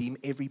come and redeem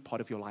every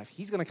part of your life.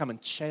 He's going to come and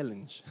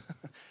challenge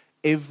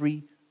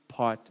every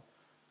part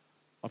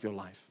of your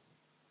life.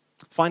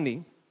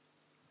 Finally,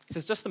 he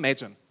says, just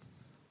imagine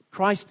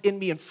Christ in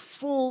me in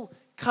full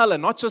color,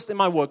 not just in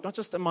my work, not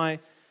just in my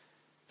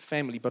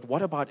family, but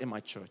what about in my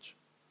church?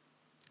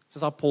 This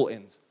is how Paul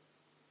ends.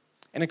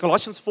 And in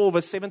Colossians 4,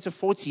 verse 7 to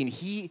 14,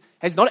 he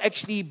has not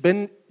actually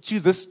been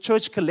to this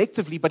church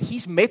collectively, but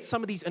he's met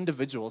some of these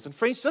individuals. And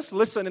friends, just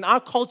listen, in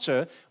our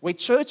culture, where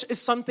church is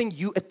something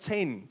you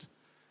attend,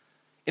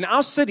 in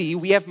our city,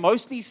 we have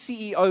mostly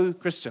CEO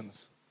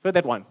Christians. Heard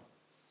that one?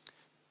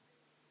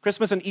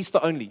 Christmas and Easter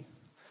only.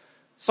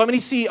 So many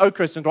CEO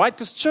Christians, right?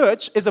 Because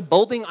church is a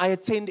building I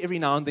attend every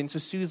now and then to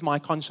soothe my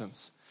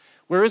conscience.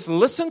 Whereas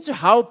listen to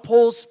how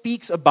Paul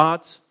speaks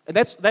about, and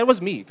that was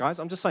me, guys,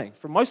 I'm just saying,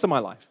 for most of my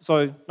life.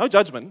 So no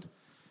judgment,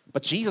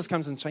 but Jesus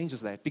comes and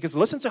changes that. Because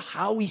listen to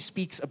how he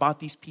speaks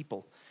about these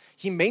people.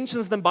 He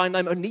mentions them by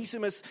name,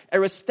 Onesimus,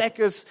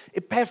 Aristarchus,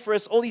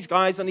 Epaphras, all these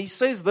guys, and he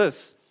says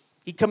this.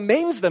 He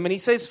commends them and he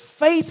says,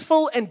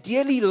 faithful and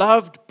dearly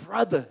loved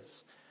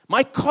brothers,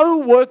 my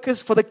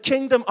co-workers for the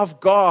kingdom of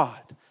God.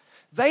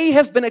 They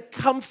have been a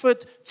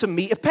comfort to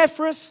me.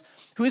 Epaphras,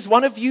 who is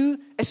one of you,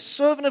 a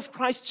servant of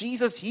Christ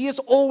Jesus, he is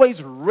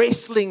always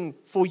wrestling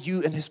for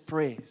you in his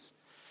prayers,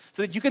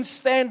 so that you can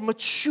stand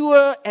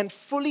mature and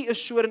fully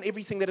assured in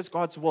everything that is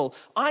God's will.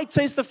 I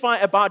testify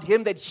about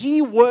him that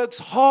he works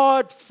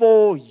hard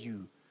for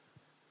you.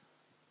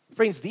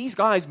 Friends, these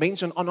guys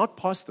mentioned are not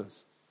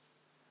pastors.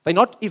 They're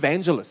not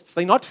evangelists.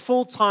 They're not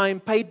full-time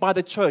paid by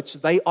the church.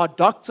 They are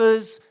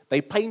doctors,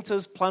 they're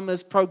painters,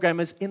 plumbers,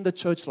 programmers in the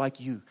church like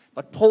you.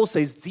 But Paul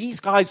says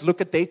these guys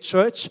look at their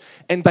church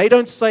and they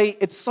don't say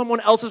it's someone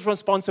else's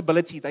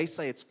responsibility. They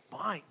say it's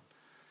mine.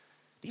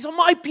 These are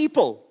my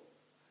people.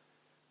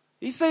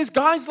 He says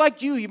guys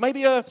like you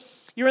maybe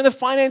you're in the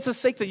finances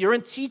sector, you're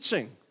in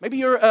teaching. Maybe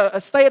you're a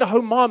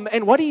stay-at-home mom.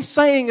 And what he's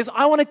saying is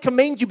I want to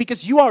commend you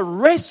because you are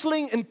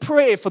wrestling in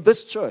prayer for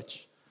this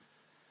church.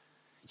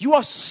 You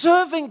are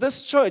serving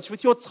this church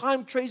with your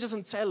time, treasures,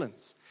 and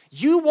talents.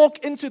 You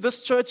walk into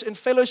this church in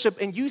fellowship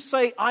and you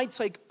say, I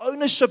take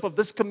ownership of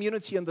this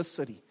community and this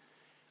city.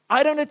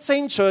 I don't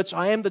attend church,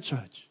 I am the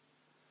church.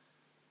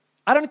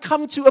 I don't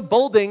come to a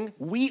building,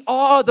 we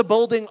are the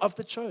building of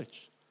the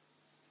church.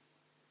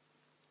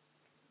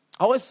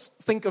 I always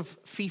think of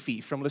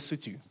Fifi from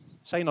Lesotho.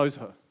 Shay knows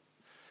her.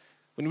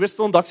 When we were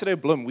still in Doxa Deo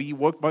Bloem, we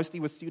worked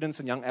mostly with students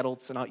and young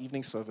adults in our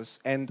evening service.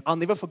 And I'll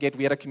never forget,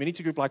 we had a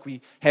community group like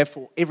we have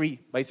for every,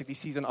 basically,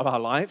 season of our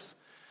lives.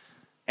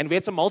 And we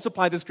had to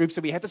multiply this group,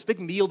 so we had this big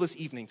meal this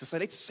evening to say,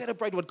 let's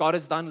celebrate what God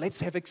has done.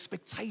 Let's have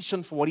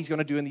expectation for what he's going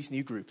to do in these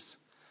new groups.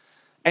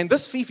 And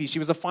this Fifi, she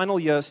was a final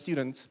year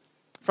student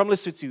from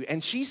Lesotho,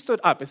 and she stood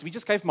up as we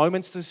just gave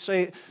moments to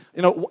say,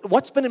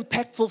 what's been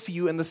impactful for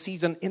you in the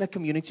season in a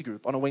community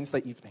group on a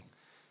Wednesday evening?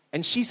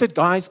 And she said,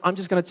 guys, I'm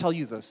just going to tell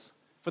you this.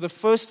 For the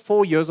first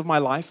 4 years of my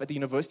life at the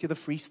University of the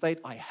Free State,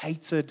 I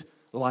hated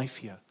life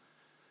here.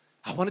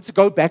 I wanted to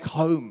go back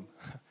home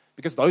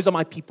because those are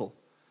my people.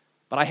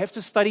 But I have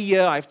to study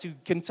here, I have to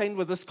contend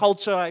with this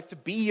culture, I have to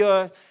be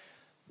here.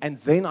 And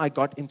then I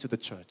got into the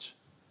church.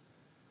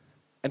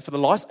 And for the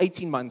last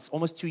 18 months,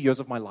 almost 2 years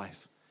of my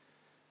life,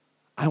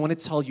 I want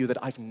to tell you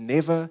that I've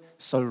never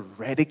so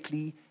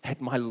radically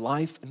had my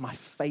life and my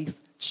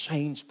faith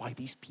changed by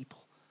these people.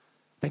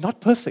 They're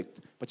not perfect,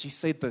 but she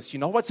said this, you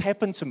know what's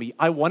happened to me?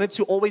 I wanted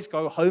to always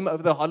go home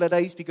over the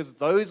holidays because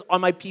those are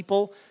my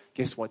people.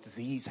 Guess what?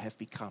 These have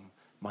become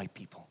my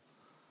people.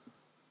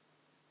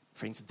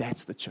 Friends,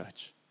 that's the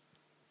church.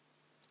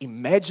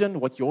 Imagine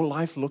what your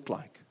life looked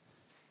like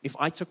if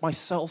I took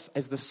myself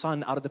as the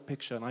son out of the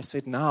picture and I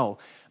said, now,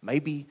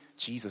 maybe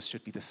Jesus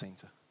should be the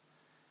center.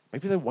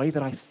 Maybe the way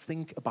that I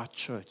think about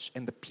church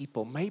and the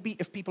people, maybe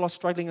if people are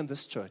struggling in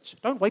this church,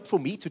 don't wait for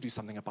me to do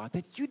something about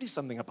that. You do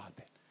something about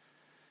that.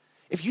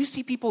 If you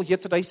see people here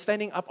today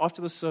standing up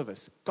after the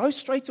service, go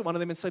straight to one of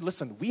them and say,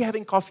 listen, we're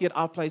having coffee at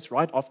our place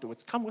right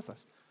afterwards. Come with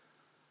us.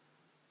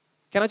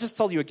 Can I just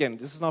tell you again,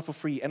 this is not for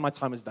free and my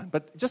time is done,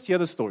 but just hear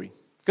the story.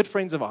 Good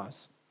friends of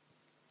ours,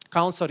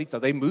 Kyle and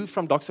Sarita, they moved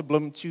from Doxa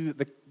Bloem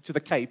to the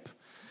Cape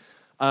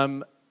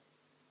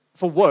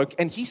for work,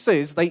 and he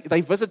says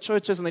they visit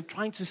churches and they're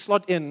trying to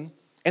slot in.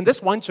 And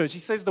this one church, he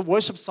says the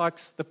worship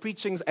sucks, the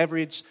preaching's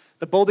average,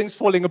 the building's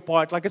falling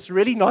apart. Like, it's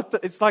really not,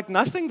 it's like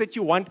nothing that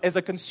you want as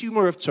a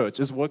consumer of church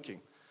is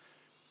working.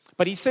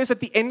 But he says at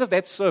the end of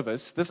that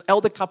service, this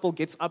elder couple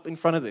gets up in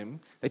front of them,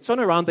 they turn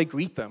around, they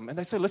greet them, and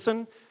they say,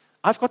 listen,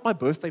 I've got my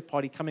birthday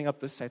party coming up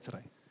this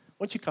Saturday.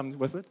 Won't you come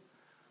with it?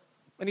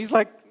 And he's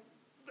like,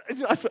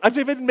 I've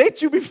never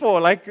met you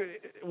before. Like,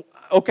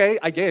 okay,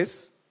 I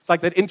guess. It's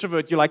like that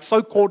introvert. You're like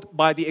so caught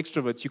by the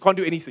extroverts. You can't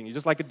do anything. You're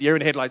just like a deer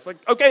in headlights. Like,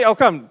 okay, I'll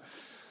come.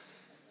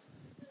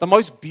 The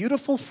most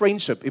beautiful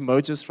friendship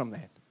emerges from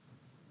that,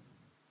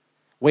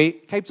 where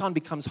Cape Town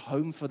becomes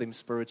home for them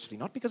spiritually,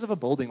 not because of a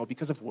building or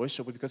because of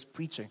worship or because of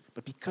preaching,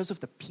 but because of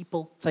the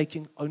people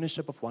taking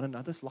ownership of one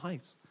another's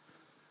lives.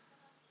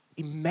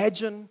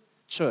 Imagine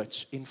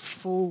church in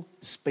full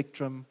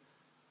spectrum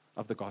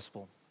of the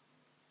gospel.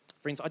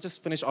 Friends, I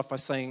just finish off by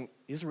saying,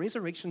 his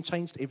resurrection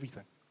changed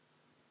everything.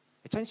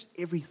 It changed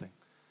everything.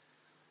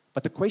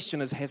 But the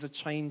question is, has it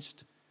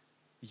changed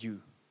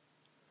you?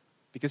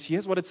 Because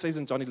here's what it says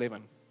in John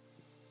 11,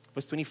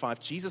 verse 25.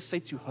 Jesus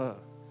said to her,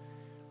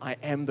 I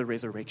am the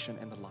resurrection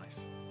and the life.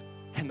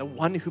 And the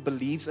one who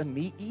believes in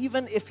me,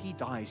 even if he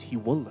dies, he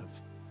will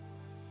live.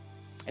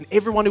 And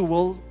everyone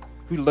who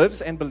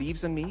lives and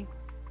believes in me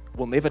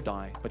will never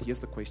die. But here's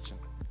the question.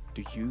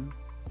 Do you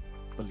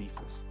believe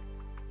this?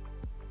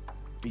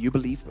 Do you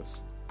believe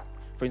this?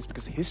 Friends,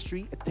 because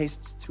history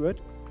attests to it,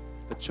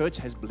 the church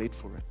has bled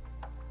for it.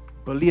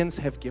 Billions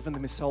have given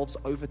themselves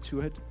over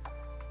to it,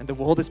 and the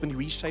world has been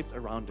reshaped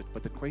around it.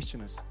 But the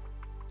question is,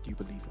 do you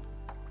believe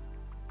it?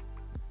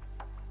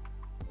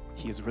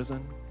 He is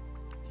risen.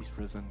 He's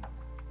risen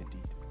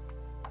indeed.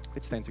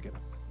 Let's stand together.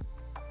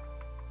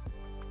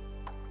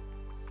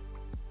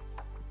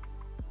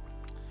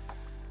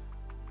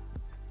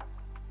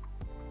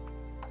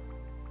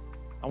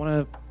 I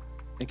want to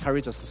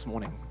encourage us this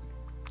morning.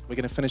 We're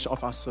going to finish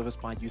off our service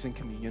by using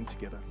communion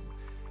together.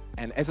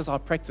 And as is our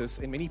practice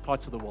in many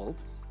parts of the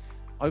world,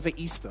 over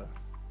Easter,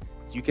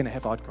 you can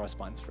have hot cross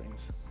buns,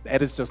 friends.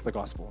 That is just the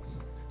gospel.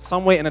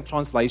 Somewhere in a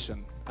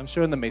translation, I'm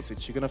sure in the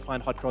message, you're going to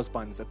find hot cross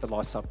buns at the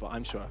Last Supper,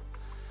 I'm sure.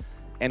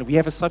 And we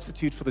have a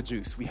substitute for the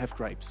juice. We have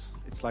grapes.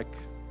 It's like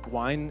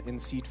wine in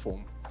seed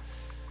form.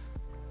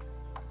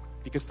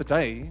 Because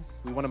today,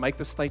 we want to make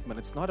the statement,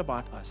 it's not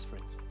about us,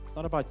 friends. It's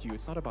not about you.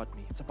 It's not about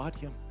me. It's about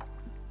him.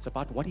 It's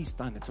about what he's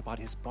done. It's about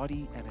his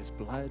body and his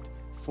blood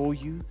for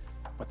you,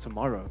 but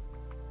tomorrow,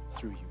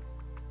 through you.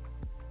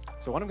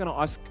 So what I'm going to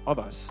ask of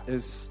us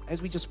is,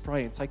 as we just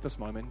pray and take this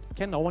moment,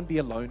 can no one be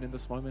alone in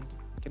this moment?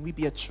 Can we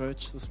be a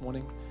church this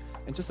morning?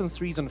 And just in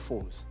 3s and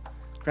 4s,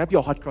 grab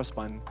your hot cross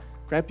bun,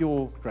 grab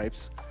your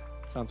grapes,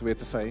 sounds weird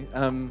to say,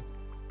 and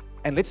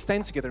let's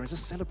stand together and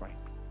just celebrate.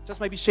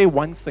 Just maybe share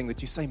one thing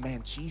that you say,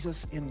 man,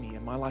 Jesus in me,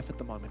 in my life at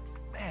the moment.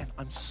 Man,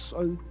 I'm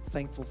so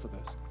thankful for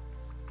this.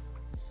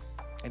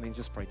 And then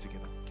just pray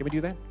together. Can we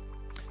do that?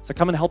 So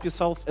come and help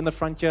yourself in the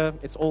front here.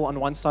 It's all on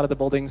one side of the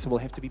building, so we'll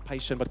have to be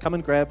patient. But come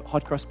and grab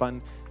hot cross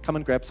bun. Come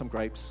and grab some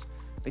grapes.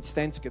 Let's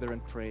stand together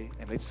and pray,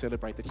 and let's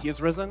celebrate that he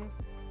is risen.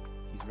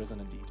 He's risen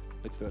indeed.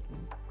 Let's do it.